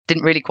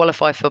didn't really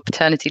qualify for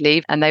paternity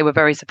leave, and they were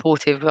very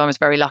supportive. I was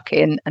very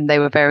lucky, and they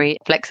were very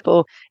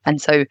flexible.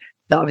 And so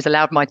I was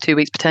allowed my 2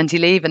 weeks paternity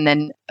leave, and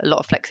then a lot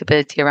of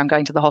flexibility around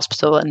going to the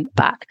hospital and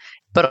back.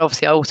 But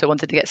obviously I also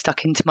wanted to get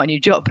stuck into my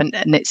new job, and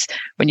it's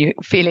when you're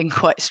feeling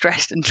quite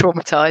stressed and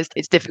traumatized,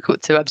 it's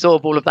difficult to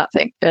absorb all of that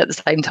thing at the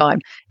same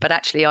time. But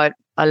actually I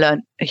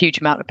learned a huge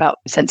amount about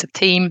a sense of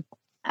team,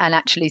 and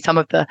actually some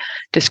of the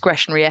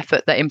discretionary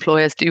effort that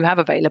employers do have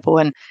available.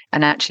 And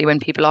actually when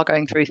people are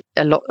going through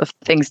a lot of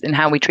things in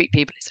how we treat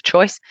people, it's a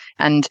choice.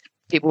 And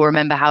people will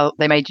remember how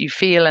they made you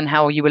feel and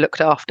how you were looked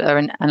after.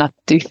 And I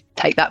do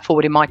take that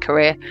forward in my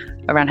career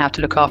around how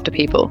to look after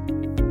people.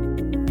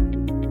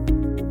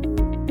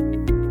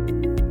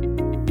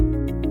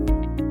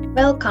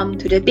 Welcome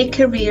to the Big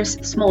Careers,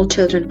 Small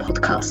Children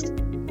podcast.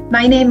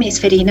 My name is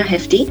Verena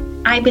Hefti.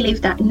 I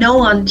believe that no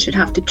one should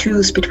have to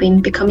choose between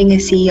becoming a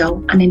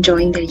CEO and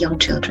enjoying their young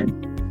children.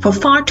 For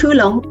far too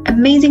long,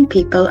 amazing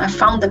people have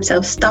found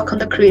themselves stuck on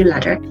the career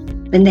ladder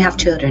when they have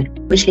children,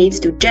 which leads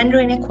to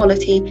gender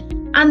inequality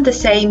and the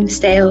same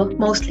stale,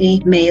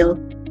 mostly male,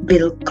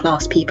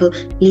 middle-class people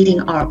leading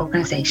our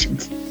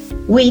organizations.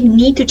 We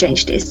need to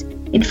change this.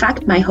 In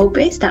fact, my hope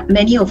is that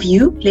many of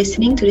you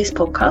listening to this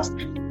podcast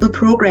will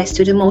progress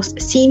to the most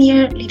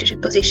senior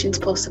leadership positions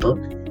possible,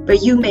 where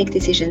you make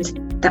decisions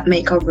that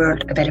make our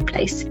world a better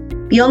place.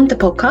 Beyond the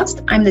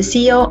podcast, I'm the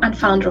CEO and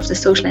founder of the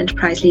Social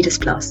Enterprise Leaders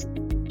Plus.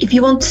 If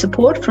you want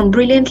support from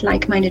brilliant,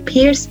 like-minded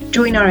peers,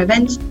 join our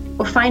events,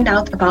 or find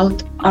out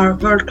about our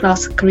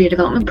world-class career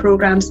development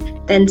programs,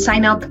 then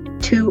sign up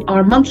to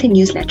our monthly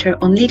newsletter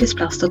on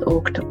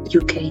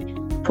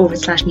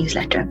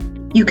leadersplus.org.uk/newsletter.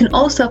 You can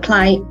also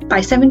apply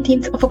by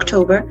 17th of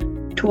October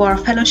to our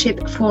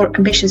Fellowship for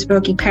Ambitious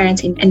Working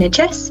Parents in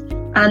NHS,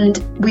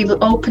 and we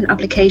will open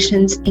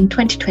applications in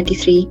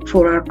 2023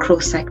 for our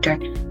cross-sector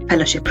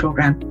fellowship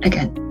program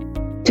again.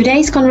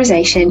 Today's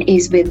conversation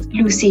is with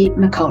Lucy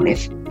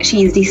McAuliffe.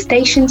 She is the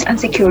Stations and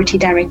Security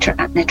Director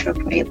at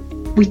Network Rail.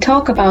 We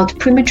talk about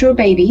premature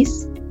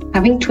babies,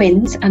 having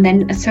twins and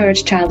then a third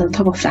child on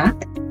top of that,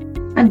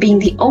 and being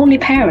the only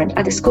parent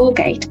at the school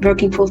gate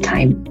working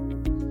full-time.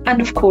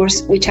 And of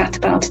course, we chat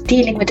about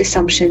dealing with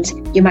assumptions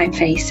you might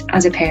face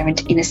as a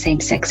parent in a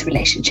same-sex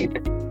relationship.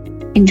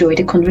 Enjoy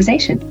the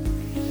conversation.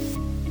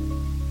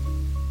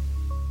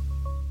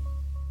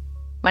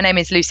 My name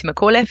is Lucy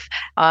McAuliffe.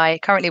 I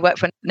currently work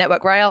for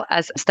Network Rail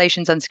as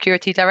Stations and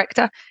Security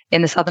Director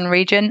in the Southern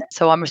region.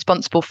 So I'm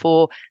responsible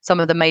for some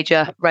of the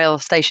major rail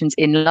stations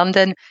in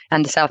London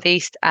and the South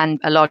East, and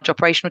a large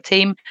operational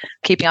team,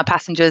 keeping our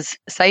passengers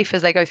safe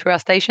as they go through our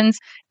stations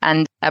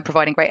and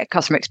providing great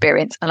customer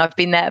experience. And I've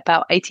been there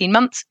about 18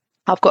 months.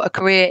 I've got a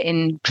career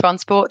in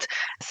transport,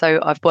 so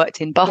I've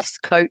worked in bus,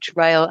 coach,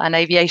 rail and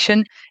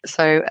aviation,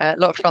 so a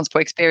lot of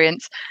transport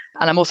experience.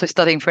 And I'm also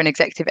studying for an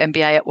executive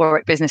MBA at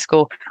Warwick Business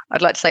School,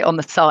 I'd like to say on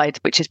the side,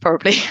 which is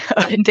probably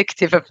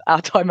indicative of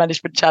our time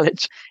management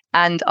challenge.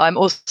 And I'm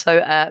also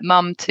a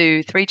mum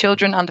to 3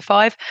 children under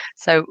 5.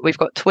 So we've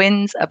got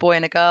twins, a boy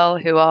and a girl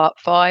who are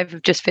 5,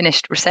 who've just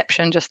finished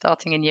reception, just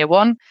starting in year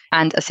 1,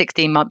 and a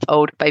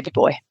 16-month-old baby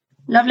boy.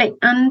 Lovely.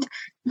 And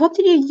what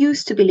did you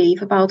used to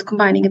believe about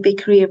combining a big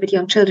career with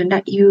young children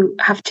that you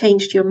have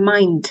changed your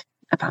mind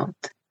about?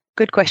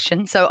 Good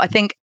question. So I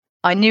think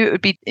I knew it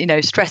would be,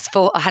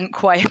 stressful. I hadn't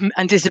quite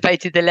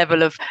anticipated the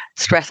level of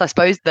stress, I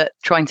suppose, that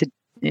trying to,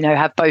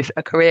 have both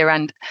a career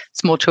and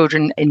small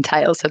children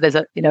entails. So there's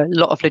a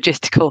lot of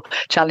logistical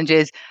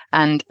challenges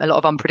and a lot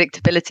of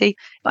unpredictability.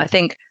 I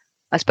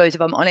suppose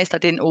if I'm honest, I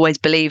didn't always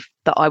believe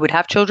that I would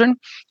have children.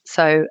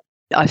 So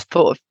I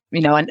thought of,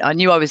 I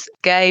knew I was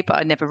gay, but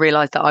I never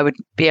realised that I would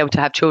be able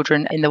to have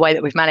children in the way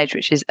that we've managed,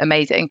 which is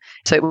amazing.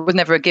 So it was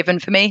never a given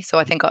for me. So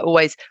I think I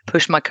always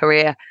pushed my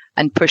career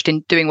and pushed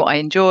in doing what I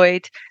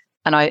enjoyed.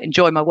 And I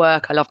enjoy my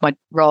work. I love my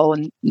role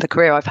and the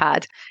career I've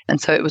had. And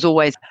so it was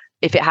always,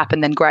 if it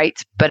happened, then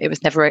great, but it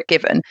was never a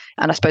given.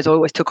 And I suppose I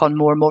always took on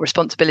more and more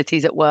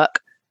responsibilities at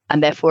work,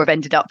 and therefore have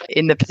ended up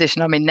in the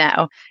position I'm in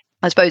now.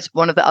 I suppose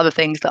one of the other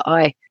things that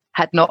I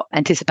had not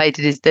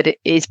anticipated is that it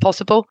is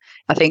possible.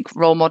 I think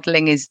role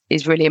modeling is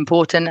really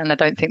important, and I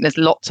don't think there's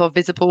lots of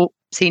visible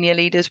senior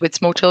leaders with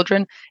small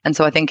children. And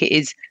so I think it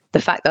is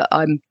the fact that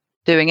I'm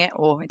doing it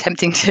or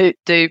attempting to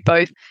do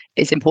both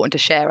is important to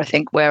share, I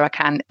think, where I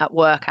can at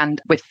work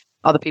and with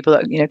other people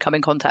that come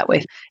in contact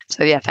with.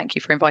 So yeah, thank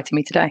you for inviting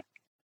me today.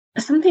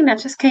 Something that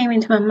just came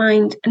into my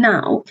mind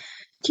now,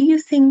 do you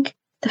think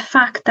the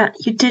fact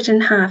that you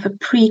didn't have a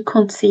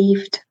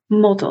preconceived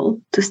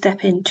model to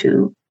step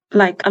into,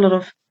 like a lot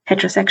of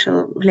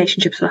heterosexual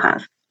relationships will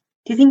have,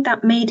 do you think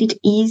that made it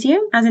easier?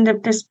 As in,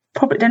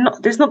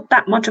 there's not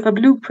that much of a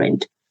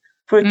blueprint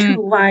for a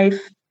 2-wife,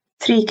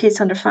 3 kids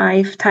under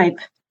 5 type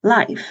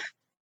life.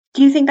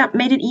 Do you think that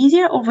made it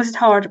easier, or was it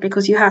harder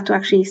because you had to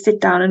actually sit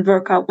down and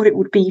work out what it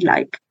would be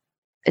like?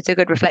 It's a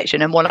good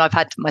reflection, and one I've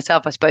had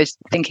myself, I suppose,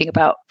 thinking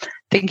about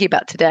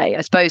today.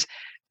 I suppose,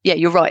 yeah,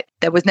 you're right.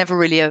 There was never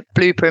really a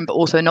blueprint, but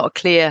also not a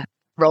clear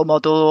role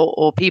model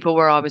or people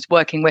where I was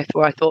working with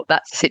where I thought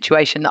that's the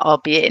situation that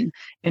I'll be in.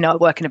 I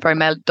work in a very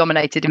male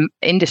dominated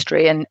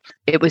industry, and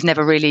it was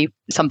never really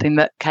something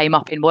that came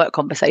up in work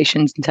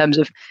conversations in terms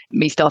of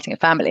me starting a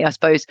family. I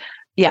suppose,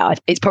 yeah,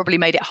 it's probably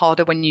made it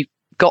harder when you've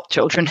got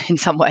children in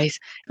some ways,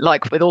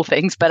 like with all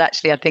things. But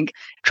actually, I think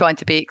trying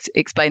to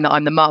explain that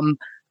I'm the mum,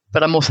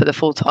 but I'm also the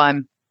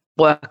full-time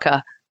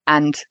worker,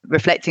 and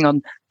reflecting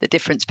on the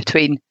difference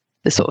between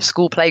the sort of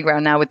school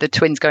playground now with the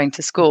twins going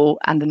to school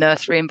and the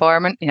nursery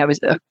environment, was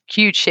a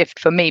huge shift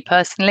for me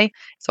personally.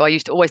 So I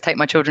used to always take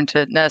my children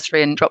to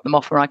nursery and drop them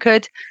off when I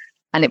could.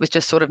 And it was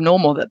just sort of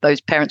normal that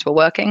those parents were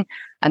working,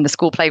 and the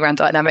school playground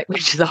dynamic,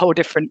 which is a whole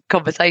different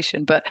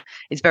conversation, but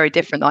it's very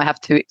different. I have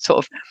to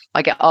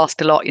I get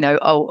asked a lot,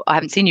 oh, I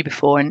haven't seen you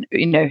before. And,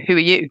 who are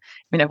you?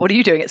 What are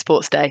you doing at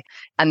sports day?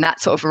 And that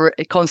sort of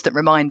a constant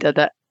reminder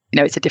that,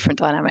 it's a different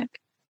dynamic.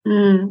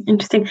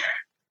 Interesting.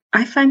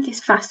 I find this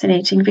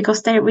fascinating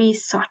because there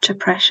is such a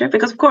pressure,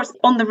 because of course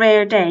on the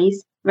rare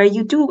days where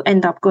you do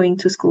end up going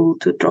to school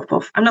to drop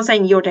off, I'm not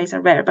saying your days are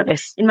rare, but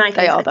yes, in my case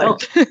they are though.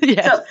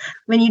 Yes. So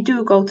when you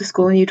do go to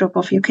school and you drop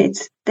off your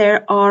kids,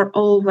 there are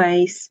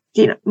always,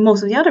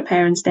 most of the other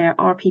parents there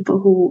are people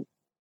who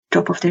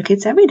drop off their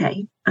kids every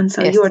day, and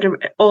so yes. you're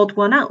the odd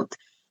one out.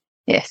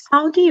 Yes.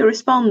 How do you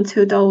respond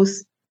to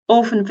those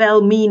often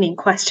well-meaning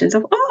questions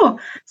of, oh,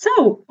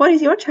 so what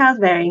is your child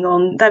wearing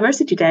on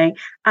Diversity Day?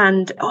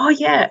 And, oh,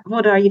 yeah,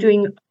 what are you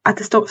doing at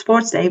the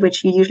sports day,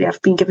 which you usually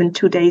have been given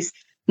 2 days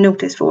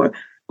notice for?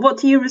 What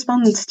do you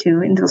respond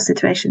to in those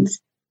situations?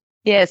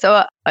 Yeah,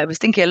 so I was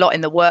thinking a lot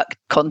in the work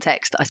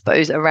context, I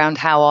suppose, around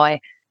how I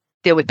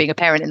deal with being a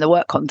parent in the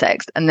work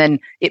context. And then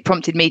it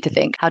prompted me to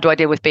think, how do I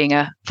deal with being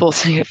a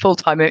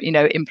full-time,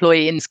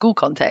 employee in the school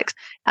context?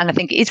 And I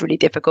think it is really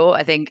difficult.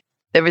 I think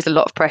there is a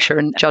lot of pressure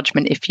and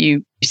judgment if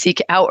you seek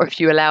it out or if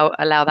you allow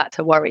that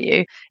to worry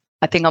you.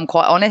 I think I'm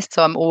quite honest,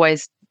 so I'm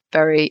always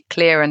very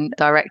clear and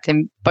direct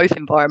in both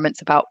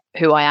environments about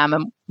who I am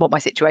and what my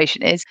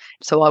situation is.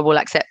 So I will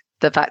accept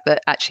the fact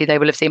that actually they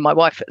will have seen my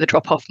wife at the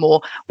drop-off more,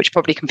 which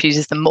probably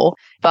confuses them more.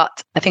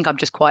 But I think I'm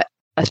just quite,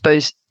 I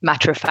suppose,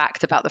 matter of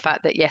fact about the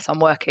fact that, yes, I'm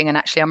working and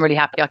actually I'm really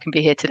happy I can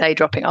be here today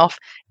dropping off.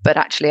 But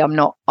actually I'm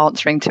not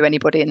answering to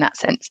anybody in that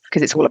sense,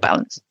 because it's all a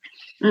balance.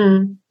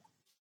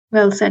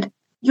 Well said.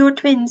 Your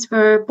twins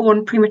were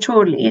born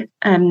prematurely,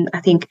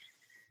 I think.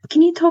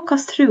 Can you talk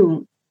us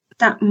through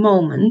that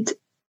moment,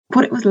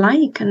 what it was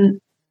like, and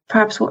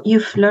perhaps what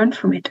you've learned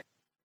from it?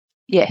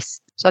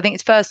 Yes. So I think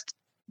it's first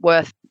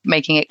worth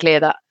making it clear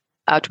that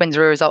our twins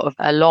are a result of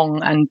a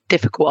long and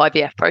difficult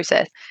IVF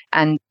process.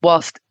 And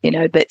whilst,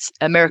 that's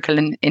a miracle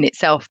in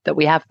itself that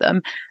we have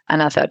them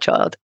and our third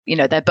child,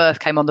 their birth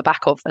came on the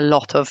back of a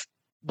lot of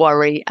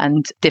worry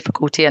and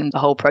difficulty and the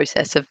whole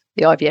process of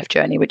the IVF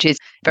journey, which is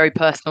very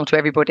personal to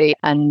everybody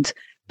and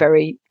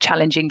very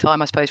challenging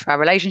time, I suppose, for our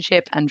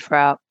relationship and for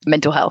our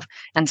mental health.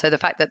 And so the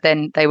fact that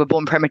then they were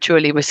born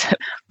prematurely was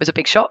a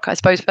big shock, I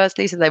suppose,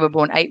 firstly. So they were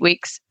born 8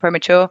 weeks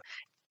premature.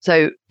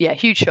 So yeah,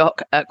 huge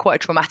shock, quite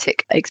a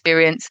traumatic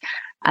experience.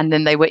 And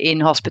then they were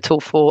in hospital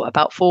for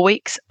about 4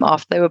 weeks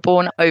after they were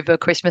born, over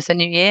Christmas and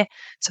New Year.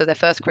 So their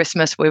first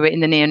Christmas, we were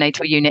in the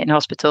neonatal unit in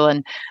hospital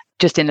and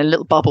just in a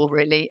little bubble,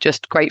 really,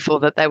 just grateful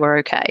that they were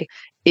okay.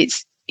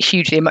 It's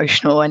hugely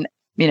emotional. And,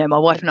 my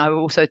wife and I were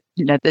also,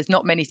 there's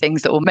not many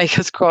things that will make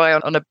us cry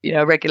on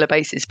a regular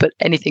basis, but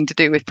anything to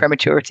do with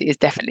prematurity is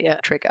definitely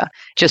a trigger,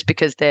 just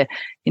because they're,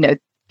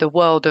 the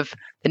world of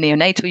the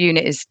neonatal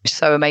unit is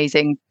so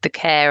amazing, the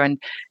care.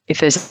 And if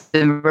there's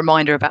a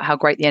reminder about how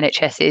great the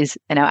NHS is,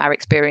 our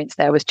experience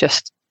there was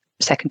just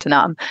second to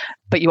none.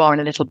 But you are in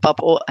a little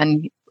bubble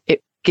and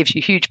it gives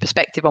you huge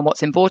perspective on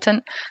what's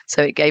important.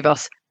 So it gave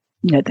us,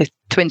 the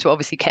twins were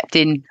obviously kept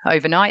in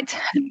overnight.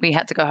 We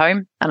had to go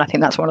home. And I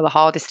think that's one of the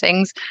hardest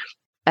things.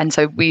 And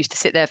so we used to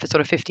sit there for sort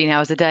of 15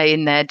 hours a day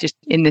in there, just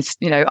in this,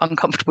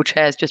 uncomfortable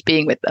chairs, just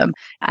being with them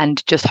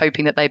and just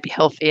hoping that they'd be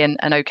healthy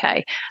and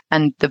okay.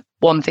 And the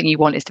one thing you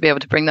want is to be able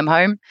to bring them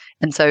home.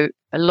 And so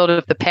a lot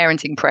of the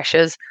parenting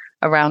pressures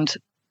around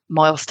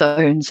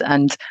milestones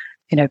and,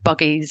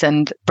 buggies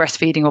and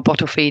breastfeeding or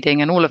bottle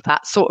feeding and all of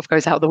that sort of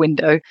goes out the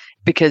window,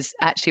 because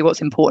actually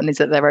what's important is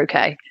that they're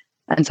okay.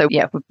 And so,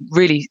 yeah, we're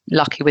really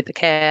lucky with the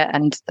care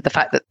and the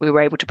fact that we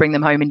were able to bring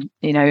them home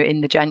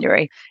in the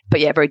January.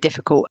 But yeah, very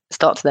difficult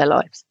start to their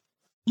lives.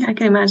 Yeah, I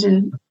can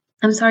imagine.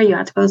 I'm sorry you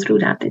had to go through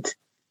that.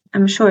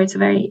 I'm sure it's a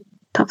very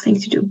tough thing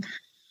to do.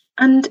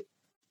 And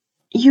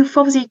you've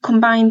obviously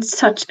combined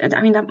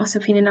that must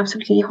have been an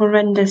absolutely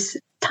horrendous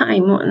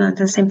time, and at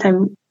the same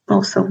time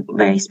also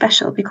very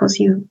special, because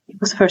it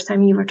was the first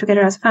time you were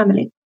together as a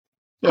family.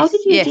 Yes, how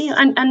did you deal?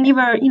 And you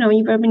were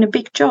in a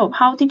big job.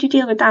 How did you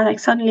deal with that? Like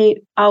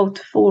suddenly out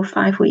 4 or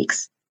 5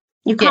 weeks.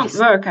 You can't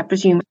work, I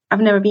presume.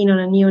 I've never been on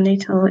a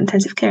neonatal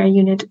intensive care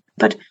unit,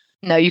 but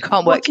no, you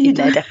can't work in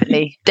there.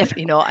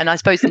 Definitely not. And I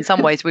suppose in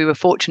some ways we were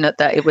fortunate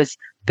that it was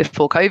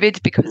before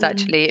COVID, because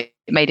actually it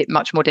made it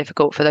much more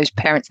difficult for those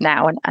parents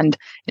now. And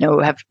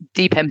we have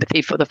deep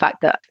empathy for the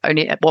fact that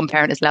only one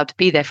parent is allowed to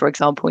be there, for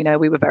example.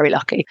 We were very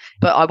lucky.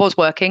 But I was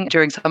working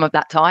during some of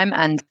that time,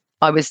 and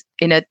I was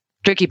in a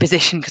tricky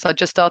position because I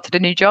just started a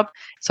new job.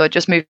 So I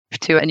just moved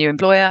to a new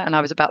employer and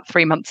I was about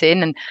 3 months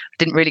in and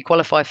didn't really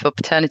qualify for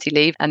paternity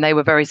leave. And they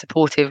were very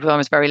supportive. I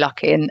was very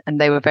lucky and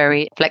they were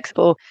very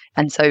flexible.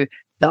 And so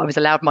I was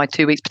allowed my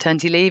 2 weeks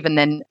paternity leave and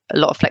then a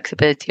lot of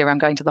flexibility around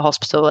going to the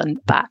hospital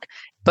and back.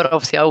 But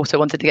obviously, I also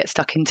wanted to get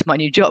stuck into my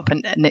new job.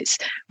 And it's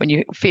when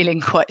you're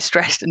feeling quite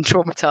stressed and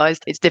traumatized,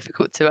 it's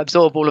difficult to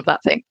absorb all of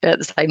that thing at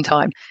the same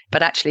time.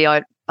 But actually,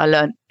 I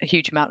learned a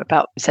huge amount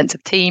about a sense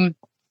of team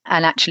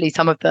and actually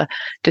some of the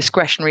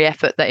discretionary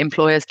effort that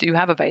employers do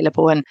have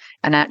available. And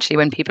actually,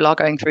 when people are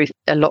going through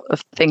a lot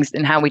of things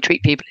in how we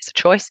treat people, it's a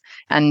choice.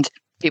 And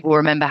people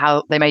remember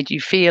how they made you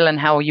feel and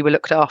how you were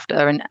looked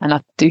after. And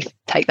I do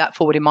take that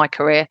forward in my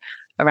career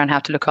around how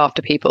to look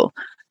after people.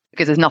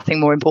 Because there's nothing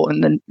more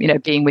important than,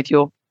 being with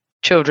your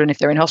children if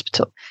they're in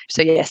hospital.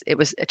 So yes, it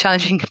was a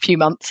challenging few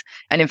months.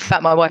 And in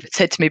fact, my wife had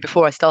said to me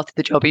before I started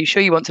the job, are you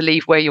sure you want to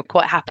leave where you're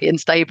quite happy and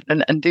stable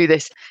and do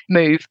this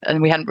move?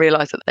 And we hadn't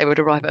realised that they would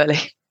arrive early.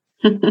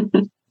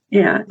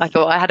 Yeah. I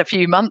thought I had a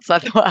few months. I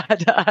thought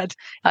I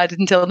had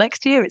until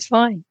next year. It's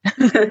fine.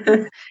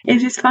 It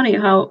is funny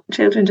how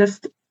children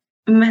just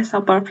mess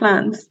up our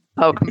plans.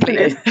 Oh,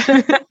 completely.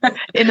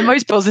 In the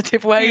most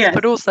positive ways, yes.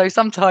 But also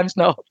sometimes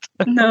not.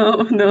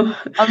 No.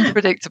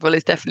 Unpredictable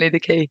is definitely the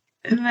key.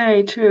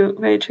 Very true,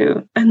 very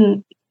true.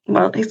 And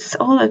well, it's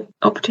all an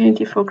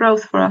opportunity for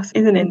growth for us,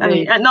 isn't it?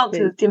 Indeed. I mean, not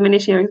to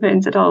diminish your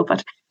experience at all,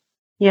 but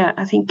yeah,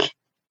 I think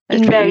you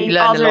learn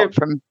a lot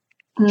from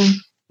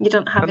you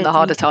don't have from the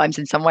harder times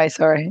in some way.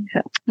 Sorry.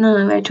 Yeah.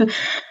 No, very true.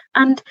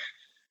 And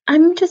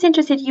I'm just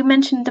interested. You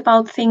mentioned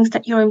about things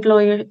that your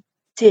employer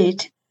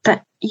did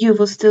that you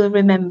will still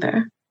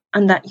remember.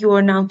 And that you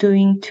are now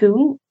doing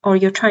too, or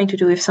you're trying to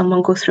do if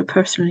someone goes through a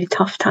personally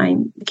tough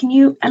time. Can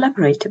you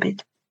elaborate a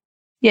bit?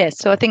 Yes.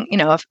 So I think,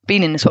 I've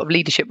been in the sort of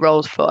leadership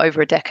roles for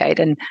over a decade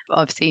and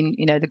I've seen,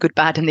 the good,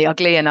 bad and the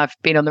ugly. And I've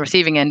been on the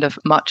receiving end of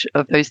much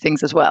of those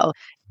things as well.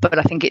 But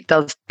I think it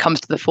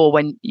comes to the fore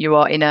when you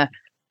are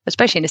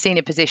especially in a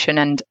senior position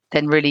and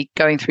then really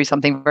going through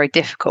something very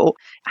difficult,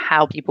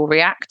 how people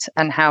react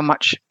and how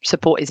much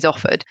support is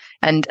offered.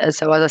 And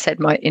so, as I said,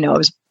 I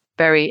was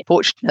very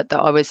fortunate that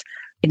I was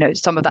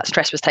some of that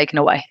stress was taken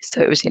away. So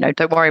it was,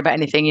 don't worry about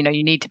anything. You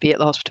need to be at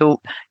the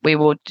hospital. We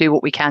will do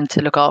what we can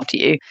to look after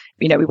you.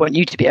 We want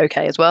you to be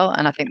okay as well.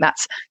 And I think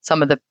that's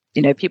some of the,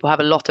 people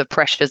have a lot of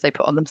pressures they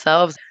put on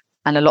themselves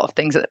and a lot of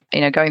things that,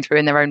 going through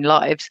in their own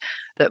lives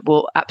that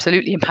will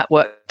absolutely impact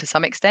work to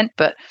some extent,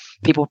 but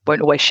people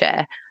won't always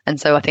share. And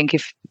so I think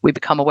if we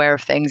become aware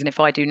of things, and if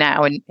I do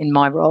now in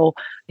my role,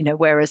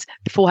 whereas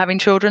before having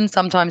children,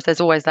 sometimes there's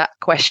always that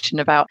question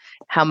about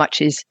how much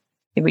is,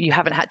 you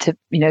haven't had to,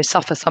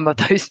 suffer some of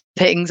those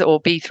things or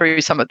be through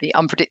some of the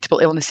unpredictable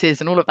illnesses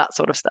and all of that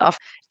sort of stuff.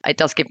 It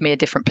does give me a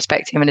different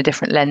perspective and a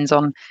different lens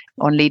on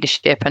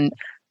leadership and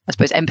I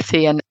suppose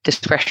empathy and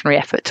discretionary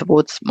effort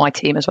towards my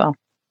team as well.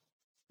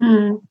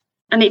 And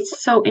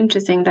it's so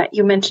interesting that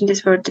you mentioned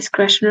this word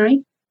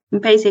discretionary.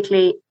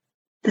 Basically,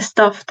 the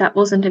stuff that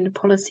wasn't in the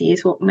policy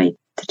is what made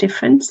the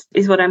difference,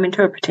 is what I'm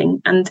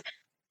interpreting. And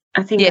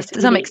I think yes,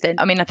 to some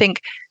extent. I mean, I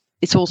think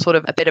it's all sort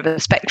of a bit of a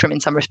spectrum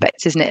in some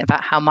respects, isn't it?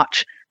 About how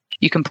much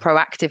you can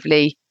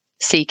proactively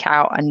seek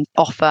out and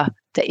offer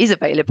that is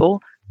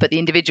available, but the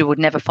individual would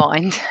never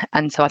find.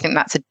 And so I think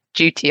that's a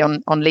duty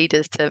on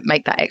leaders to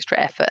make that extra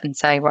effort and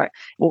say, right,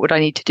 what would I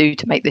need to do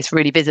to make this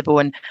really visible?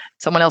 And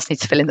someone else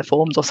needs to fill in the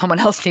forms or someone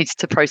else needs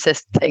to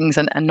process things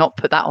and not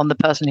put that on the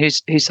person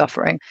who's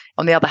suffering.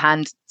 On the other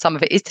hand, some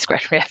of it is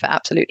discretionary effort,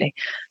 absolutely,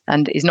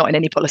 and is not in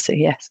any policy,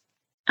 yes.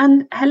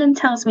 And Helen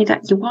tells me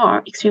that you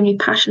are extremely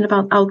passionate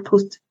about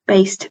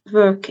outpost-based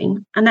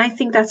working. And I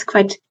think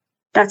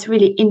that's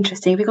really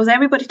interesting because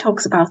everybody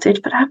talks about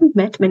it, but I haven't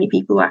met many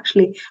people who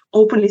actually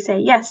openly say,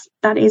 yes,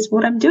 that is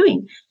what I'm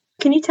doing.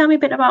 Can you tell me a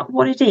bit about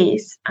what it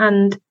is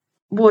and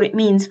what it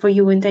means for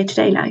you in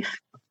day-to-day life?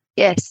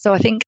 Yes. So I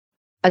think,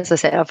 as I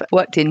said, I've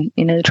worked in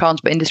the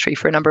transport industry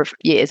for a number of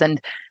years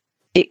and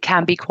it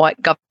can be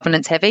quite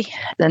governance heavy,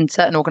 and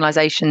certain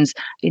organizations,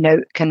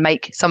 can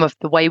make some of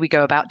the way we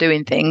go about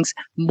doing things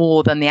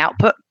more than the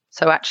output.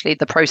 So actually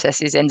the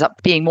processes ends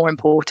up being more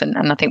important.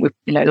 And I think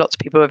lots of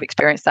people have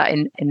experienced that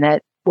in their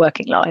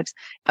working lives.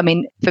 I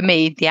mean, for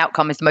me, the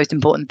outcome is the most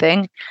important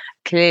thing.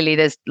 Clearly,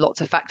 there's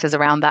lots of factors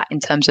around that in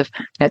terms of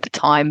the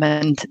time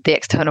and the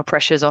external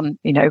pressures on,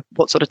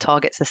 what sort of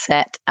targets are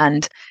set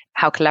and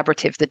how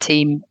collaborative the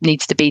team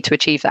needs to be to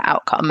achieve that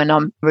outcome. And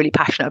I'm really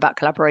passionate about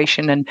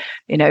collaboration and,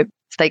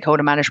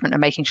 stakeholder management and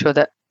making sure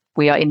that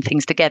we are in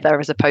things together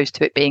as opposed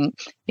to it being,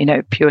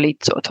 purely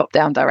sort of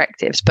top-down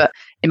directives. But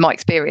in my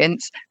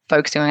experience,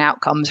 focusing on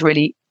outcomes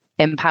really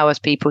empowers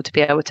people to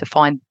be able to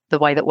find the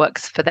way that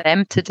works for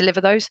them to deliver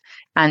those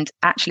and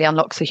actually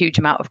unlocks a huge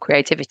amount of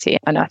creativity.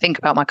 And I think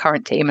about my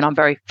current team and I'm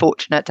very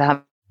fortunate to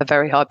have a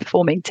very high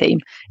performing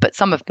team. But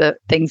some of the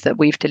things that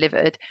we've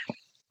delivered,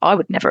 I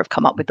would never have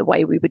come up with the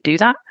way we would do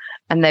that.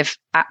 And they've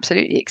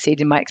absolutely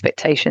exceeded my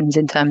expectations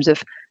in terms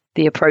of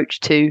the approach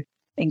to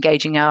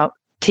engaging our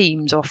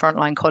teams or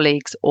frontline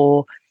colleagues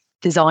or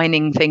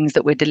designing things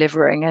that we're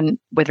delivering, and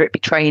whether it be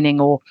training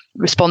or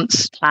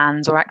response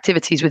plans or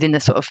activities within the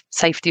sort of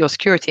safety or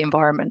security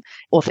environment,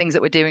 or things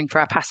that we're doing for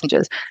our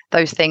passengers,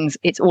 those things,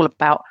 it's all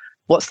about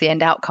what's the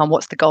end outcome,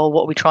 what's the goal,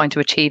 what are we trying to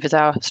achieve as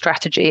our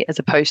strategy, as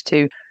opposed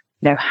to,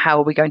 how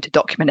are we going to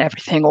document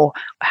everything, or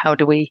how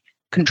do we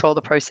control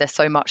the process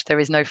so much there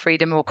is no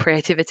freedom or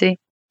creativity.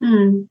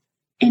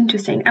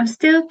 Interesting. I'm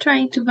still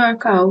trying to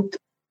work out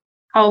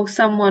how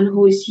someone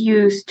who is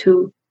used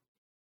to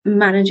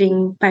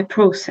managing by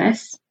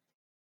process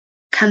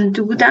can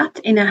do that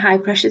in a high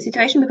pressure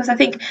situation, because I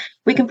think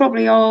we can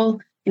probably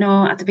all,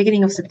 at the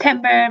beginning of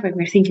September, when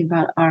we're thinking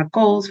about our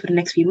goals for the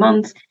next few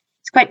months,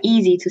 it's quite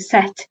easy to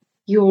set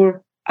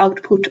your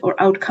output or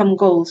outcome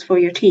goals for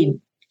your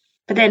team.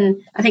 But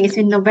then I think it's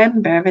in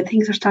November when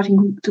things are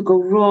starting to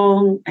go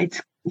wrong,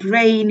 it's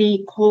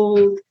rainy,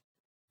 cold.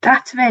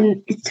 That's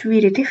when it's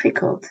really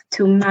difficult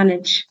to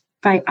manage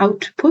by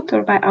output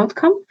or by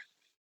outcome.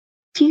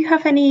 Do you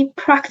have any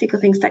practical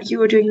things that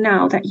you are doing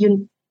now that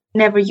you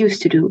never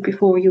used to do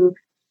before you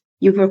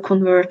were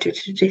converted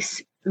to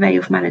this way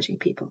of managing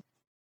people?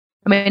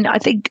 I mean, I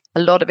think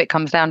a lot of it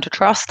comes down to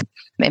trust,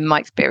 in my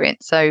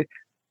experience. So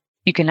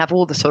you can have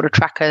all the sort of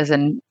trackers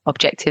and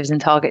objectives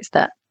and targets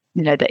that,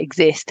 that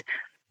exist,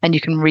 and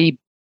you can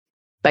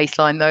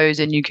baseline those,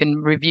 and you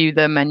can review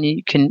them, and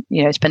you can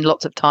spend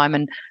lots of time,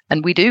 and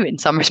we do, in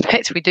some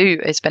respects, we do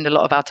spend a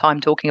lot of our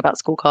time talking about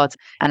scorecards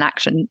and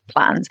action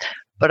plans.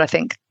 But I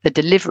think the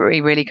delivery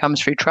really comes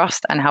through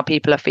trust and how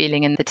people are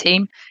feeling in the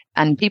team,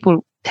 and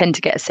people tend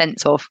to get a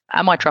sense of,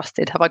 am I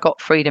trusted? Have I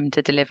got freedom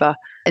to deliver?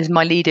 Is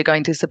my leader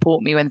going to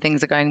support me when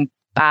things are going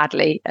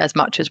badly as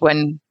much as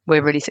when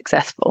we're really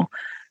successful?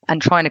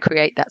 And trying to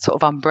create that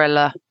sort of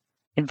umbrella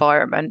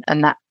environment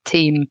and that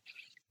team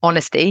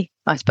honesty,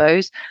 I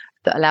suppose,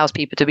 that allows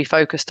people to be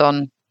focused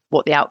on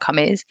what the outcome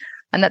is.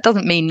 And that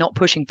doesn't mean not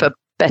pushing for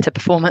better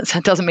performance.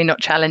 It doesn't mean not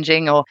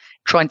challenging or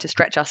trying to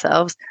stretch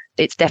ourselves.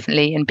 It's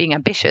definitely in being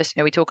ambitious.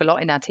 We talk a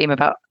lot in our team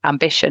about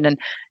ambition, and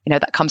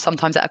that comes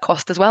sometimes at a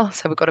cost as well.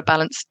 So we've got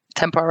to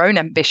temper our own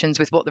ambitions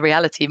with what the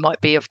reality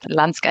might be of the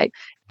landscape.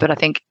 But I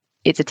think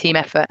it's a team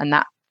effort, and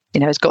that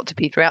has got to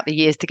be throughout the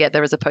years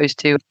together, as opposed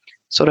to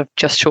sort of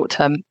just short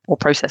term or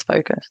process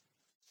focus.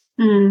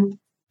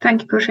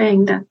 Thank you for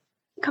sharing that.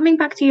 Coming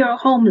back to your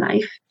home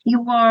life,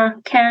 you are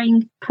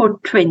caring for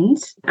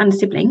twins and a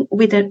sibling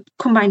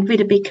combined with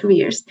the big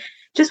careers.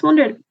 Just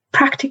wondered,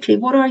 practically,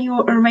 what are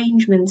your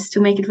arrangements to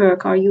make it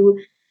work? Are you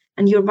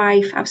and your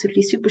wife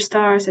absolutely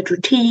superstars at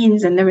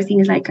routines and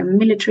everything is like a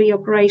military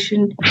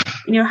operation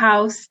in your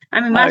house?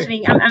 I'm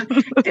imagining,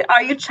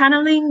 are you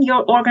channeling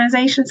your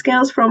organization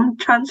skills from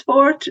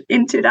transport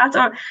into that?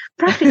 Or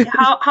practically,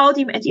 how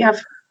do you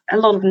have a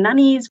lot of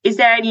nannies? Is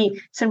there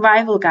any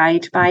survival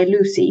guide by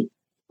Lucy?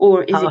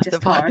 Or is it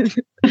just hard?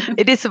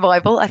 It is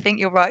survival. I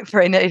think you're right,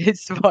 Verena. It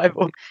is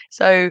survival.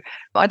 So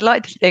I'd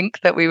like to think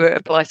that we would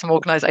apply some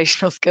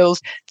organisational skills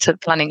to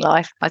planning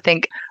life. I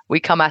think we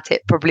come at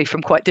it probably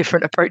from quite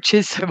different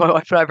approaches. So my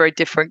wife and I are very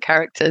different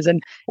characters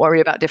and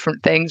worry about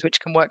different things, which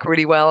can work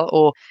really well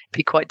or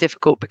be quite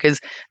difficult, because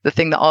the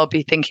thing that I'll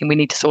be thinking we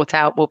need to sort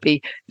out will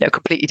be a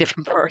completely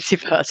different priority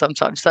for her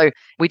sometimes. So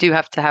we do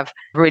have to have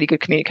really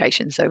good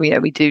communication. So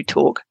we do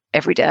talk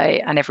every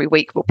day, and every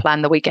week we'll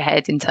plan the week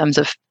ahead in terms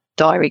of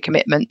diary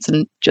commitments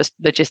and just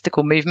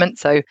logistical movement.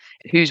 So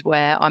who's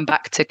where? I'm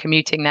back to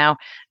commuting now,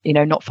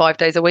 not 5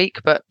 days a week,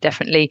 but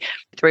definitely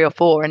 3 or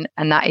 4.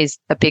 And that is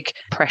a big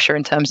pressure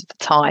in terms of the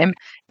time.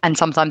 And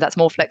sometimes that's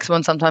more flexible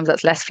and sometimes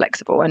that's less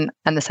flexible. And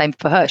the same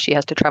for her. She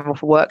has to travel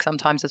for work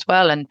sometimes as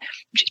well. And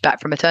she's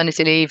back from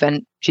maternity leave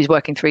and she's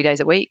working 3 days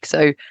a week.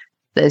 So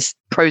there's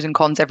pros and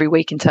cons every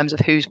week in terms of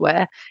who's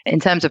where. In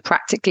terms of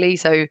practically,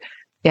 so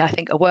I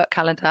think a work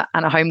calendar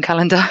and a home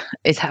calendar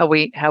is how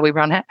we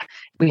run it.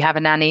 We have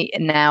a nanny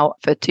now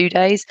for 2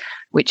 days,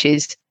 which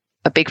is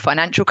a big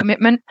financial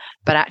commitment.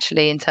 But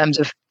actually, in terms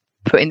of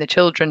putting the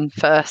children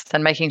first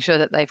and making sure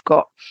that they've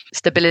got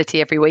stability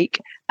every week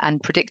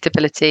and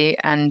predictability,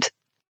 and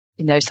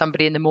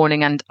somebody in the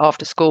morning and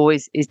after school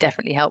is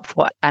definitely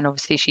helpful. And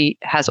obviously she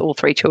has all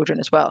 3 children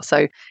as well.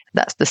 So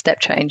that's the step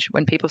change.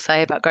 When people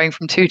say about going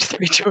from 2 to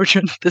 3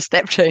 children, the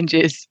step change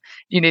is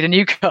you need a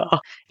new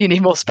car, you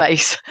need more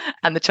space,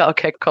 and the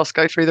childcare costs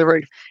go through the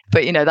roof.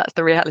 But that's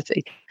the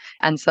reality.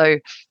 And so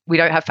we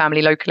don't have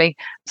family locally.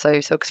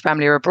 So Silke's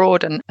family are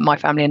abroad and my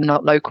family are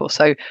not local.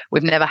 So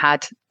we've never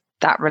had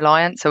that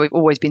reliance. So we've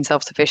always been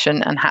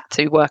self-sufficient and had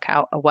to work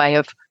out a way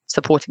of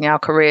supporting our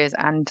careers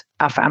and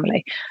our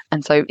family.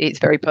 And so it's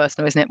very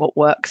personal, isn't it, what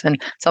works? And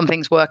some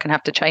things work and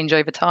have to change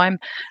over time.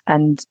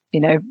 And,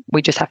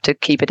 we just have to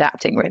keep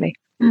adapting, really.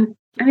 And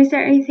is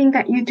there anything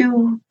that you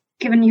do,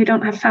 given you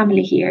don't have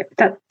family here,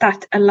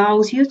 that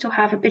allows you to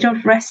have a bit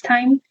of rest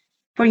time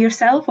for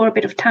yourself, or a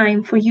bit of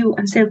time for you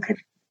and Silke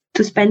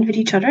to spend with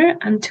each other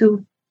and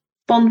to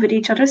bond with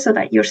each other, so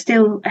that you're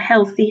still a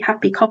healthy,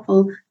 happy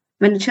couple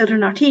when the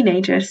children are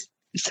teenagers?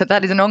 So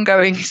that is an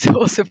ongoing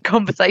source of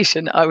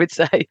conversation, I would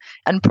say.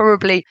 And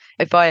probably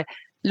if I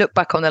look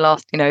back on the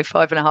last,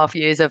 5.5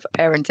 years of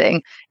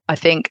parenting, I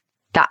think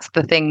that's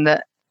the thing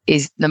that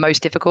is the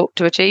most difficult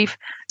to achieve.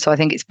 So I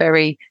think it's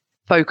very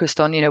focused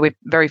on, we're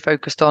very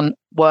focused on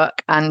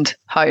work and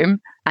home.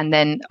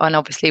 And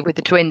obviously with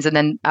the twins and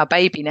then our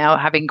baby now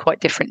having quite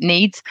different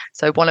needs.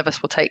 So one of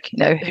us will take,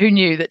 who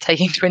knew that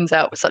taking twins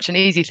out was such an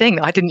easy thing?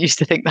 I didn't used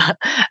to think that.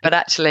 But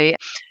actually,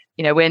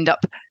 we end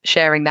up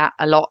sharing that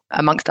a lot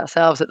amongst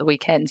ourselves at the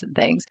weekends and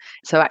things.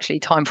 So actually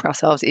time for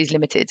ourselves is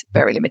limited,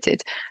 very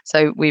limited.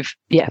 So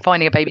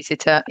finding a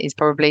babysitter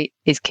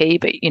is key,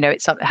 but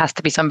it has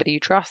to be somebody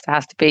you trust. It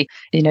has to be,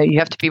 you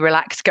have to be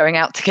relaxed going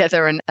out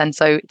together. And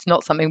so it's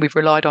not something we've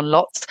relied on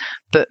lots,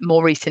 but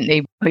more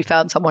recently we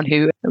found someone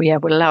who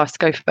will allow us to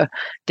go for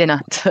dinner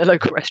to a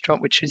local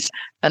restaurant, which is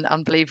an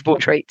unbelievable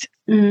treat.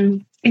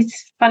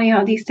 It's funny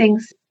how these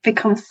things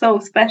become so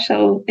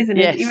special, isn't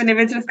it? Yes. Even if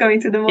it's just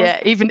going to the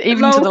most even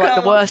local.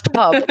 To the worst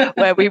pub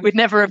where we would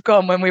never have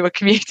gone when we were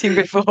commuting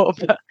before,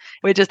 but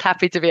we're just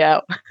happy to be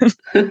out.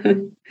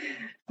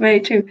 Very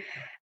true.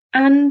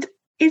 And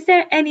is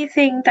there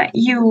anything that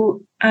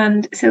you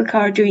and Silke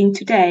are doing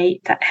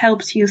today that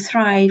helps you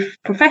thrive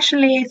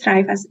professionally,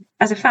 thrive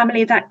as a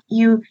family, that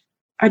you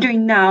are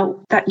doing now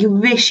that you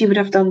wish you would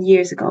have done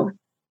years ago?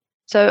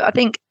 So I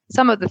think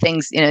some of the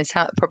things,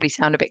 probably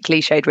sound a bit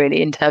cliched really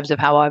in terms of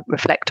how I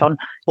reflect on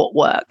what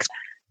works.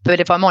 But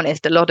if I'm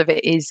honest, a lot of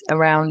it is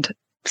around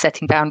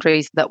setting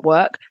boundaries that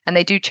work, and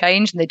they do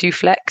change and they do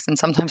flex and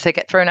sometimes they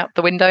get thrown out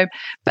the window.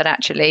 But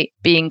actually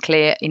being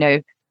clear,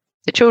 the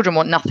children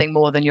want nothing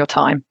more than your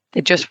time.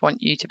 They just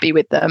want you to be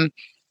with them.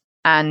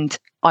 And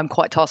I'm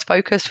quite task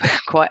focused,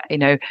 quite,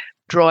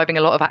 driving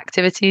a lot of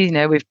activities.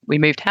 We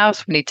moved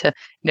house, we need to,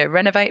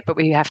 renovate, but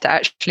we have to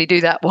actually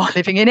do that while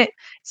living in it.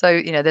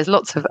 So, there's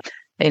lots of,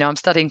 I'm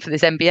studying for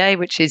this MBA,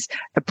 which is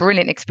a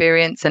brilliant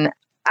experience and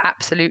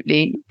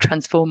absolutely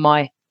transformed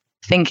my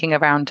thinking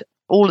around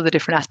all of the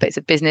different aspects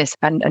of business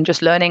and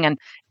just learning. And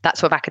that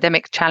sort of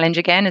academic challenge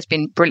again has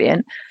been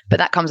brilliant, but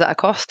that comes at a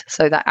cost.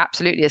 So that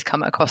absolutely has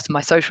come at a cost to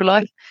my social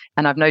life.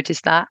 And I've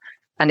noticed that.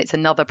 And it's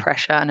another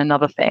pressure and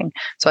another thing.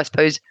 So I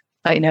suppose,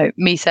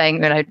 me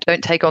saying,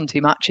 don't take on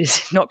too much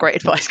is not great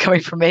advice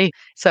coming from me.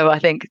 So I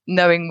think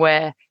knowing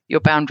where your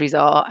boundaries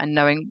are and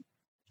knowing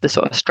the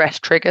sort of stress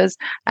triggers,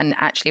 and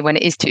actually when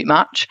it is too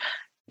much,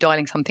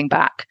 dialing something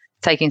back,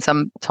 taking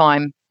some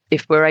time.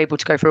 If we're able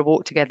to go for a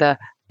walk together,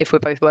 if we're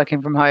both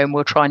working from home,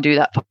 we'll try and do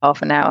that for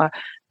half an hour.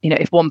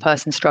 If one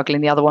person's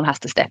struggling, the other one has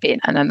to step in.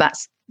 And then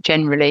that's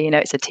generally,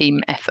 it's a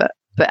team effort,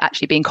 but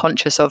actually being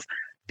conscious of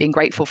being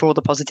grateful for all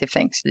the positive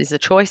things. There's a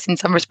choice in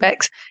some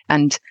respects,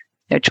 and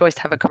choice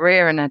to have a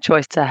career and a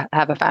choice to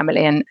have a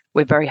family. And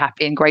we're very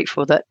happy and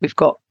grateful that we've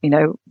got,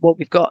 what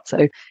we've got.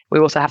 So we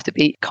also have to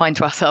be kind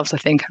to ourselves, I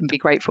think, and be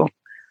grateful.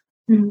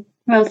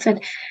 Well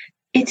said.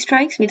 It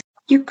strikes me,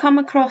 you come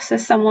across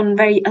as someone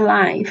very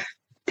alive.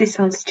 This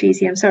sounds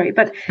cheesy, I'm sorry,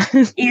 but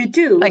you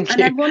do. Thank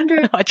you. I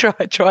wonder... I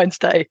try and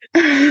stay.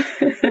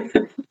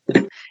 I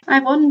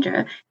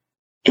wonder,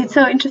 it's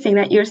so interesting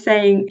that you're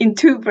saying in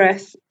two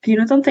breaths,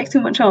 don't take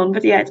too much on,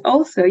 but yet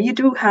also you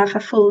do have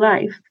a full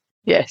life.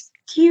 Yes.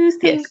 Do you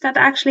think that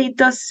actually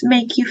does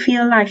make you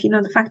feel alive?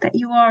 The fact that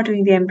you are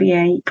doing the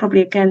MBA,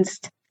 probably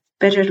against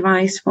better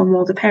advice from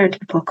all the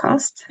parenting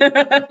podcasts.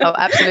 Oh,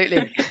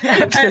 absolutely.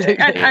 Absolutely.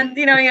 And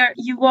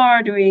you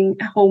are doing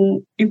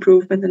home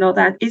improvement and all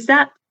that. Is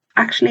that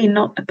actually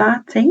not a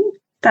bad thing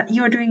that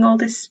you're doing all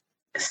this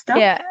stuff?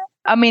 Yeah.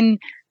 I mean,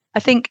 I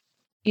think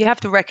you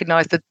have to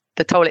recognize the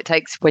toll it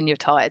takes when you're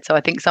tired. So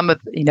I think some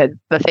of,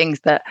 the things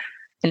that,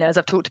 as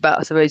I've talked about,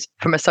 I suppose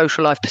from a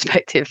social life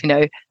perspective,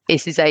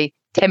 this is a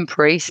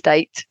temporary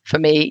state for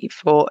me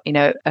for,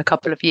 a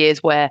couple of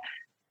years where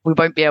we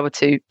won't be able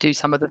to do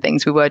some of the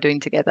things we were doing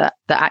together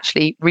that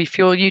actually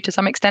refuel you to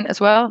some extent as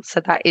well. So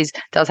that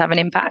does have an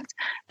impact.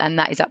 And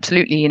that is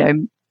absolutely,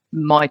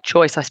 my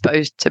choice, I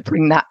suppose, to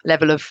bring that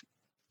level of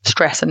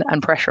stress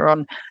and pressure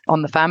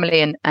on the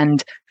family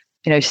and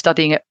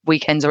studying at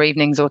weekends or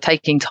evenings or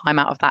taking time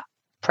out of that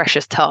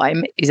precious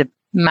time is a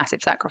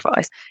massive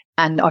sacrifice.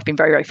 And I've been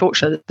very, very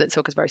fortunate that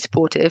Silke's very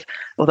supportive,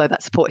 although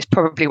that support is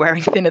probably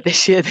wearing thinner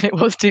this year than it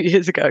was 2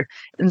 years ago.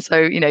 And so,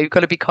 you've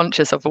got to be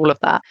conscious of all of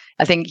that.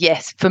 I think,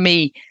 yes, for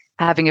me,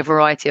 having a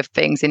variety of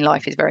things in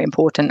life is very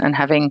important, and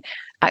having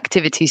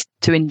activities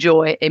to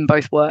enjoy in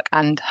both work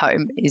and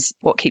home is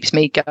what keeps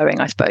me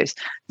going, I suppose.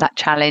 That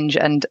challenge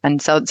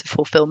and sense of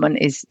fulfillment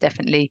is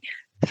definitely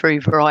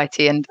through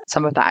variety and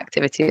some of that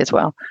activity as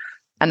well.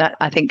 And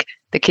I think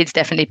the kids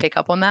definitely pick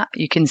up on that.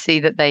 You can see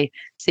that they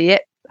see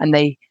it and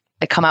they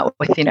come out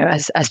with,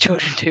 as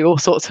children do, all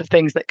sorts of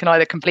things that can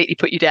either completely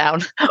put you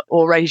down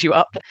or raise you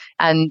up.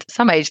 And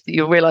some age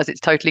you'll realize it's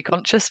totally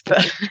conscious,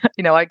 but,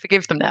 I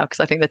forgive them now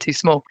because I think they're too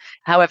small.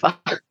 However,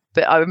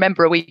 but I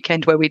remember a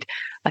weekend where we'd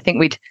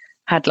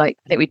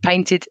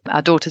painted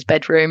our daughter's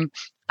bedroom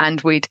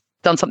and we'd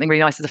done something really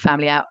nice as a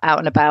family out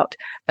and about.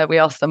 We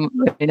asked them,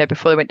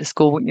 before they went to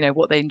school,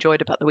 what they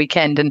enjoyed about the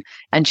weekend.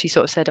 And she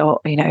sort of said,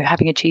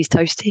 having a cheese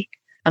toastie.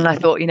 And I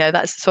thought,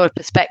 that's the sort of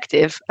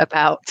perspective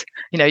about,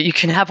 you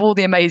can have all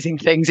the amazing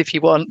things if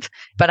you want,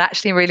 but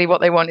actually really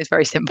what they want is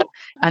very simple.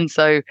 And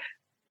so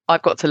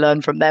I've got to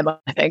learn from them,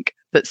 I think,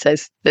 that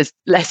says there's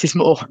less is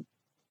more.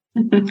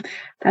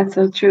 That's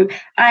so true.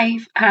 I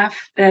have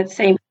that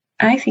same.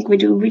 I think we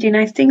do really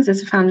nice things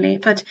as a family,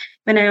 but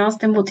when I ask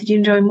them what did you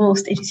enjoy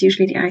most, it is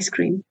usually the ice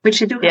cream,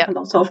 which they do have a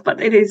lot of, but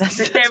it is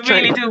they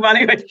really do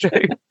value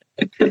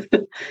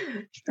it.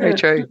 Very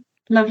true.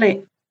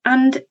 Lovely.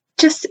 And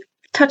just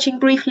touching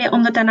briefly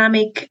on the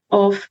dynamic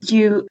of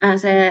you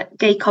as a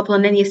gay couple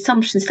and any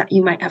assumptions that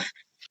you might have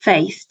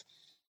faced.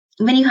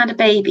 When you had a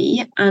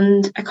baby,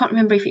 and I can't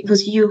remember if it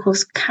was you who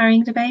was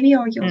carrying the baby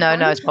or your wife?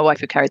 No, it's my wife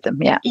who carried them.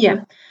 Yeah.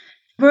 Yeah.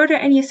 Were there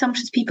any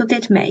assumptions people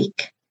did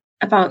make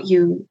about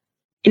you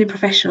in a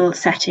professional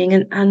setting?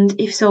 And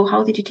if so,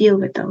 how did you deal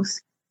with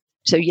those?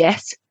 So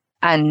yes.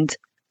 And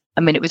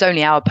I mean, it was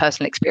only our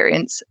personal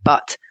experience,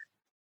 but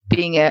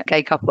being a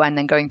gay couple and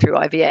then going through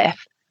IVF,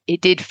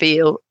 it did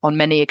feel on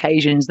many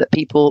occasions that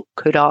people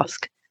could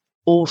ask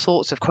all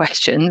sorts of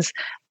questions,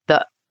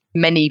 that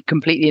many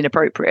completely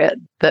inappropriate,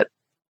 that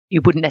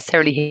you wouldn't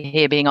necessarily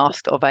hear being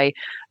asked of a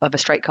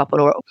straight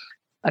couple or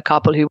a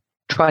couple who were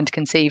trying to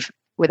conceive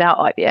without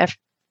IVF.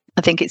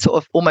 I think it sort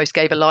of almost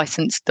gave a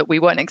license that we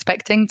weren't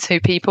expecting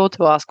to people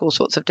to ask all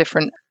sorts of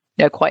different,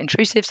 quite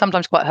intrusive,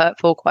 sometimes quite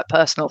hurtful, quite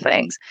personal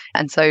things.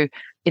 And so,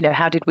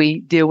 how did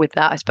we deal with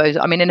that? I suppose,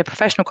 I mean, in a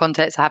professional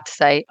context, I have to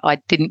say, I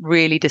didn't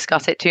really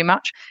discuss it too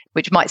much,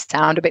 which might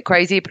sound a bit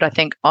crazy, but I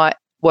think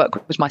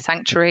work was my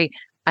sanctuary,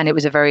 and it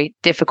was a very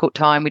difficult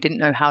time. We didn't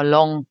know how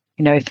long,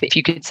 if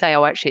you could say,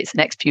 oh, actually, it's the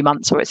next few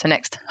months or it's the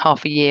next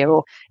half a year,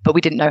 but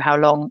we didn't know how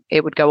long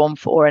it would go on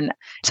for. And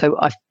so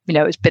it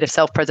was a bit of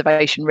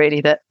self-preservation really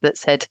that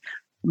said,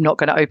 I'm not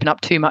going to open up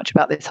too much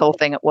about this whole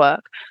thing at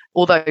work.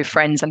 Although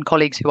friends and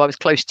colleagues who I was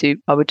close to,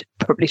 I would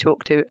probably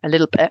talk to a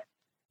little bit.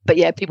 But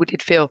yeah, people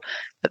did feel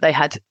that they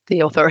had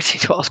the authority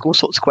to ask all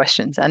sorts of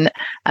questions. And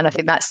I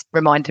think that's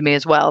reminded me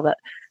as well that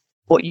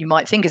what you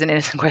might think is an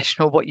innocent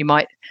question or what you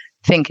might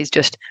think is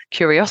just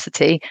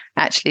curiosity,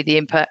 actually the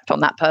impact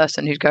on that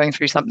person who's going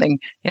through something,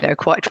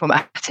 quite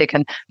traumatic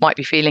and might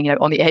be feeling,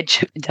 on the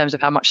edge in terms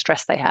of how much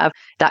stress they have,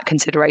 that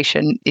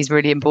consideration is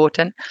really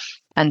important.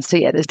 And so,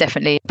 yeah, there's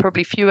definitely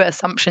probably fewer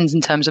assumptions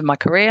in terms of my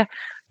career,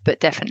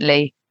 but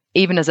definitely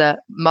even as a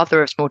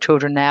mother of small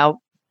children now,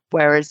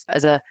 whereas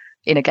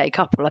in a gay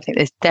couple, I think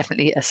there's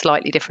definitely a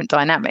slightly different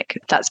dynamic.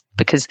 That's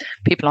because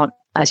people aren't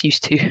as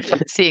used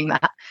to seeing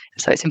that.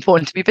 So it's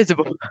important to be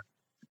visible.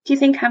 Do you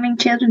think having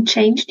children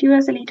changed you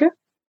as a leader?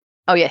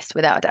 Oh, yes,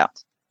 without a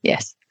doubt.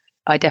 Yes.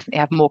 I definitely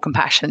have more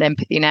compassion and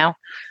empathy now.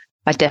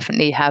 I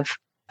definitely have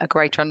a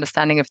greater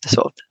understanding of the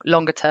sort of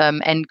longer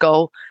term end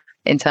goal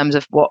in terms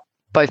of what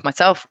both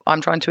myself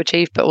I'm trying to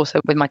achieve, but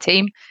also with my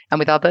team and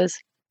with others.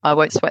 I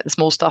won't sweat the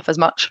small stuff as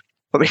much,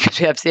 probably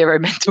because we have zero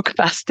mental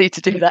capacity to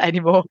do that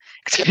anymore,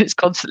 because it's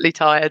constantly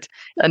tired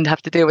and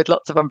have to deal with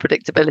lots of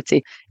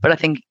unpredictability. But I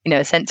think,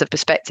 a sense of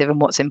perspective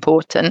and what's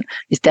important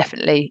is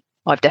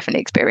I've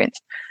definitely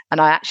experienced. And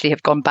I actually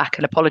have gone back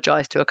and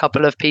apologized to a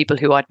couple of people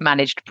who I'd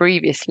managed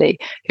previously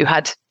who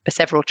had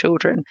several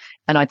children.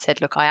 And I'd said,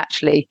 look, I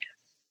actually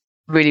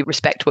really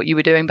respect what you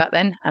were doing back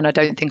then. And I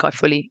don't think I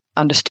fully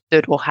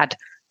understood or had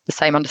the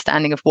same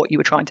understanding of what you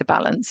were trying to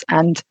balance.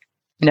 And,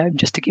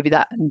 just to give you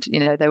that, and,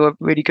 they were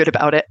really good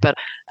about it. But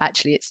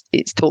actually,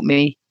 it's taught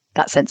me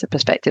that sense of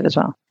perspective as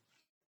well.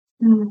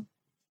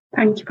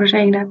 Thank you for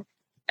saying that.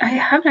 I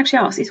haven't actually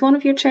asked, is one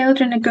of your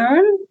children a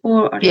girl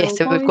or are they Yes,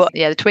 so boys? We've got,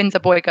 the twins are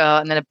boy, girl,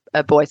 and then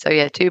a boy. So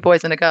yeah, 2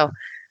 boys and a girl.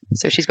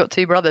 So she's got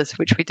 2 brothers,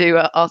 which we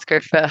do ask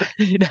her if,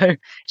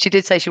 she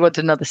did say she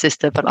wanted another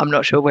sister, but I'm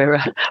not sure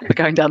we're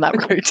going down that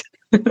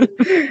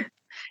route.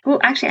 Well,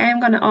 actually, I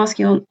am going to ask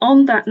you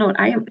on that note.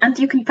 And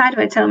you can, by the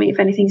way, tell me if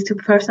anything's too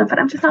personal, but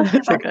I'm just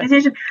asking about the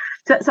decision.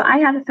 So I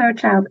had a 3rd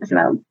child as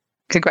well.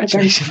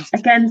 Congratulations.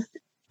 Against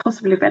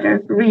possibly a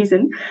better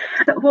reason.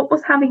 So what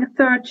was having a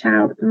 3rd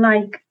child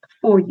like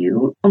for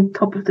you on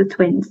top of the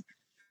twins?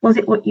 Was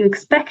it what you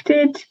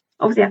expected?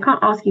 Obviously, I can't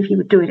ask you if you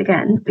would do it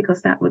again,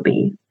 because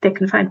they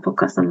can find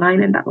podcasts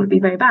online and that would be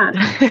very bad.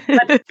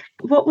 But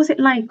what was it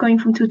like going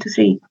from 2 to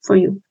 3 for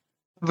you?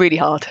 Really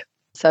hard.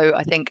 So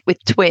I think with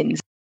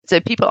twins, so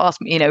people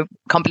ask me,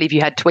 can't believe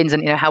you had twins,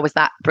 and, how was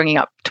that bringing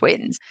up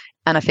twins?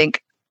 And I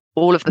think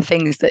all of the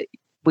things that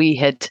we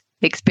had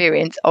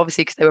experienced,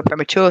 obviously because they were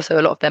premature, so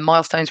a lot of their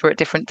milestones were at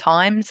different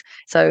times.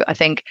 So I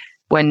think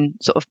when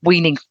sort of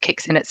weaning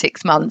kicks in at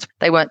 6 months,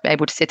 they weren't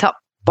able to sit up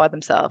by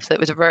themselves. So it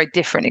was a very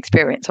different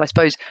experience. So I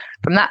suppose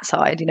from that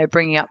side,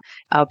 bringing up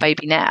our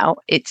baby now,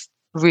 it's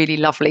really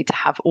lovely to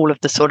have all of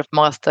the sort of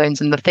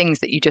milestones and the things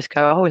that you just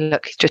go, oh,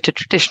 look, he's just a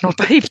traditional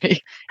baby.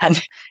 And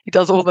he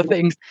does all the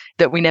things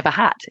that we never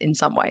had in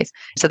some ways.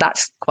 So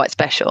that's quite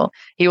special.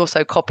 He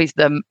also copies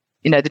them.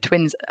 The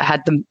twins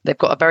had them, they've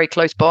got a very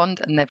close bond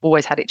and they've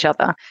always had each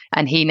other.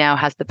 And he now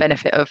has the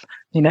benefit of,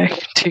 2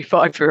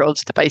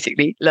 5-year-olds to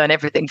basically learn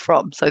everything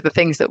from. So the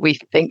things that we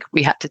think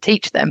we had to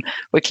teach them,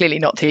 we're clearly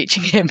not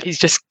teaching him. He's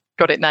just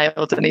got it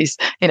nailed, and he's,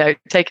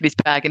 taken his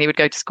bag, and he would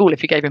go to school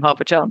if you gave him half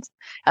a chance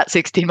at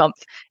 16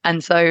 months.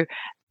 And so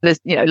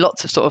there's,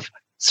 lots of sort of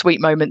sweet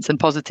moments and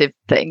positive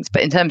things.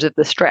 But in terms of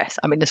the stress,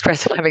 the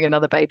stress of having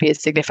another baby is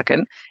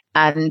significant.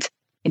 And,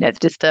 the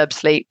disturbed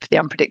sleep, the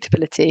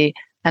unpredictability,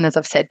 And as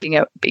I've said,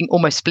 being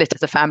almost split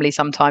as a family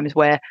sometimes,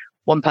 where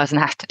one person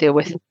has to deal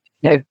with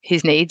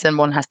his needs and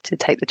one has to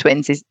take the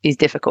twins is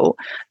difficult,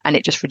 and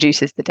it just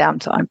reduces the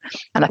downtime.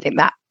 And I think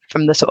that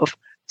from the sort of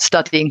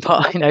studying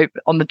part,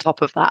 on the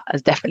top of that,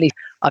 has definitely,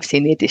 I've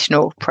seen the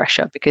additional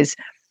pressure, because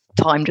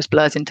time just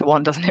blurs into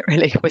one, doesn't it,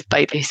 really, with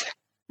babies.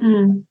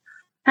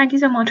 Thank you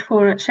so much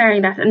for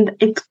sharing that, and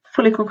it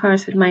fully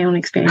concurs with my own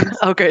experience.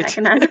 Oh, good.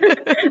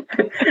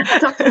 I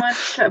talk too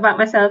much about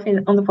myself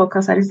on the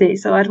podcast, I see,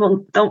 so I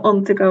don't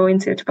want to go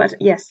into it. But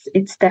yes,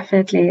 it's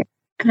definitely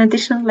an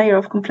additional layer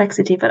of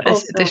complexity, but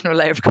also additional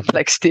layer of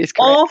complexity is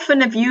correct.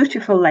 Often a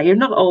beautiful layer,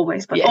 not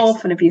always, but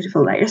often a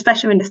beautiful layer,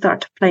 especially when they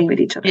start playing with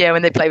each other. Yeah,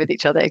 when they play with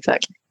each other,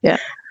 exactly. Yeah.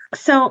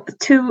 So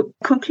to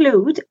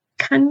conclude,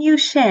 can you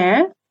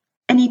share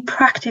any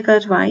practical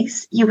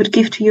advice you would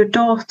give to your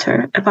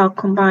daughter about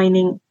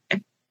combining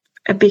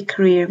a big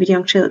career with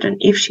young children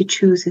if she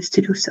chooses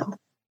to do so?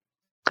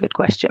 Good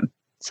question.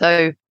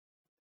 So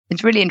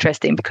it's really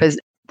interesting, because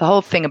the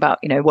whole thing about,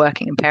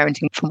 working and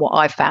parenting, from what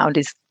I've found,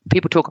 is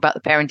people talk about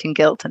the parenting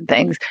guilt and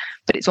things,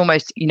 but it's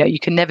almost, you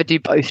can never do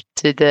both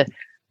to the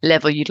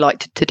level you'd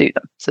like to do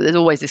them. So there's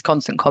always this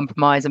constant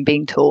compromise and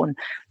being torn.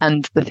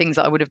 And the things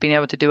that I would have been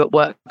able to do at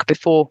work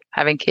before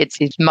having kids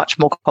is much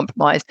more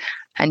compromised.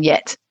 And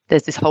yet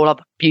there's this whole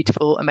other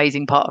beautiful,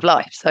 amazing part of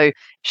life. So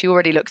she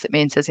already looks at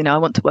me and says, I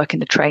want to work in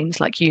the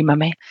trains like you,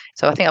 mummy.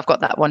 So I think I've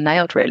got that one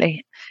nailed,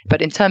 really.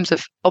 But in terms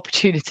of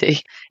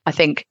opportunity, I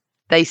think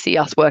they see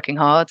us working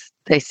hard.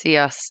 They see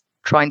us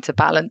trying to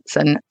balance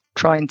and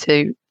trying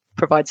to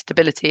provide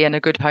stability and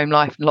a good home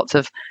life and lots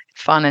of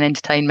fun and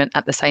entertainment,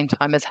 at the same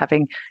time as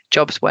having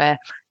jobs where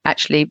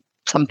actually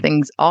some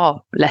things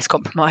are less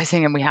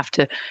compromising and we have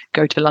to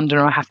go to London,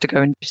 or I have to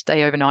go and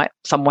stay overnight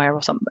somewhere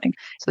or something.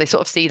 So they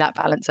sort of see that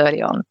balance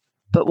early on.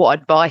 But what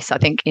advice, I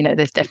think,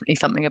 there's definitely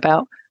something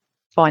about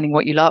finding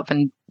what you love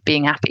and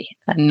being happy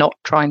and not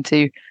trying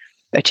to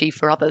achieve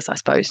for others, I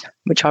suppose,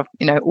 which I've,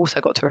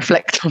 also got to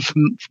reflect on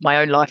from my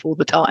own life all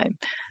the time,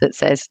 that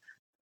says,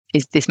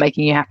 is this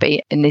making you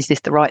happy? And is this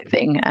the right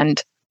thing?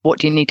 And what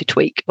do you need to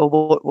tweak, or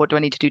what do I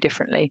need to do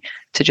differently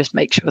to just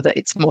make sure that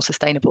it's more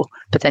sustainable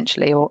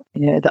potentially, or,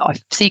 that I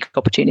seek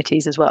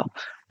opportunities as well.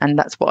 And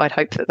that's what I'd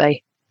hope that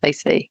they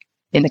see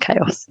in the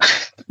chaos.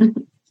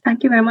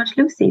 Thank you very much,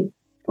 Lucy,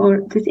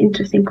 for this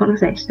interesting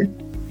conversation.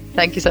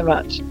 Thank you so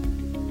much.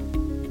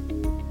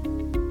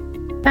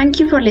 Thank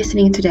you for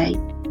listening today.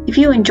 If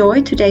you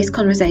enjoyed today's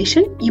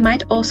conversation, you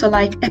might also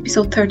like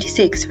episode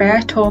 36, where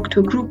I talk to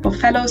a group of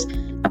fellows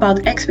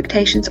about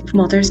expectations of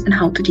mothers and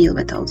how to deal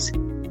with those.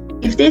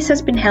 If this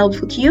has been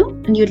helpful to you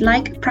and you'd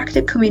like a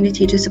practical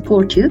community to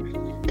support you,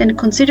 then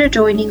consider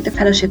joining the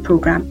fellowship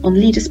program on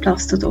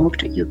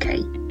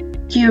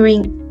leadersplus.org.uk.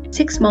 During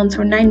 6 months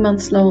or 9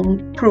 months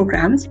long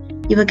programs,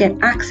 you will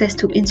get access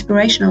to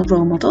inspirational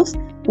role models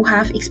who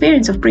have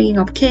experience of bringing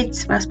up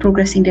kids whilst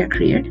progressing their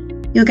career.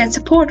 You'll get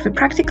support with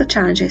practical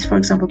challenges, for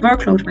example,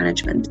 workload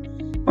management,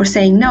 or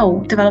saying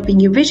no, developing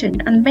your vision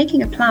and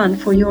making a plan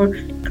for your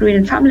career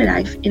and family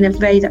life in a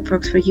way that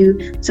works for you,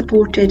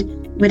 supported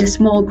with a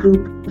small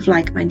group of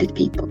like-minded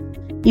people.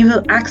 You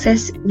will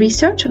access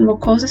research on what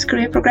causes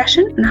career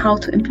progression and how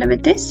to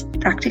implement this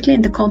practically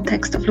in the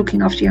context of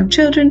looking after young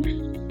children,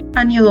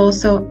 and you'll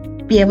also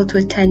be able to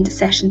attend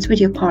sessions with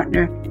your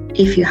partner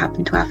if you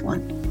happen to have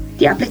one.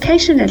 The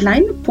application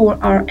deadline for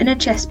our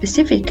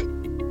NHS-specific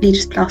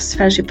Leaders Plus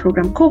Fellowship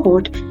Programme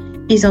cohort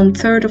is on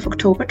 3rd of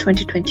October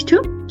 2022.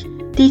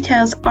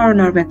 Details are on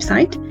our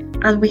website,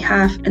 and we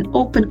have an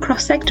open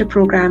cross-sector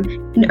programme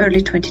in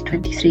early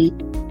 2023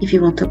 if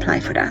you want to apply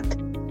for that.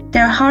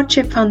 There are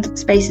hardship fund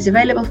spaces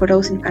available for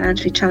those in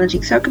financially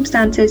challenging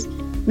circumstances.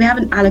 We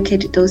haven't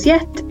allocated those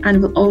yet,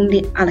 and will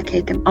only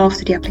allocate them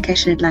after the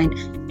application deadline,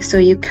 so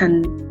you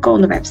can go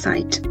on the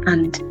website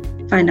and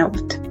find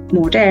out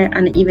more there,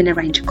 and even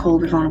arrange a call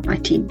with one of my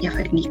team if you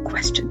have any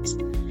questions.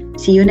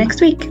 See you next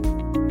week.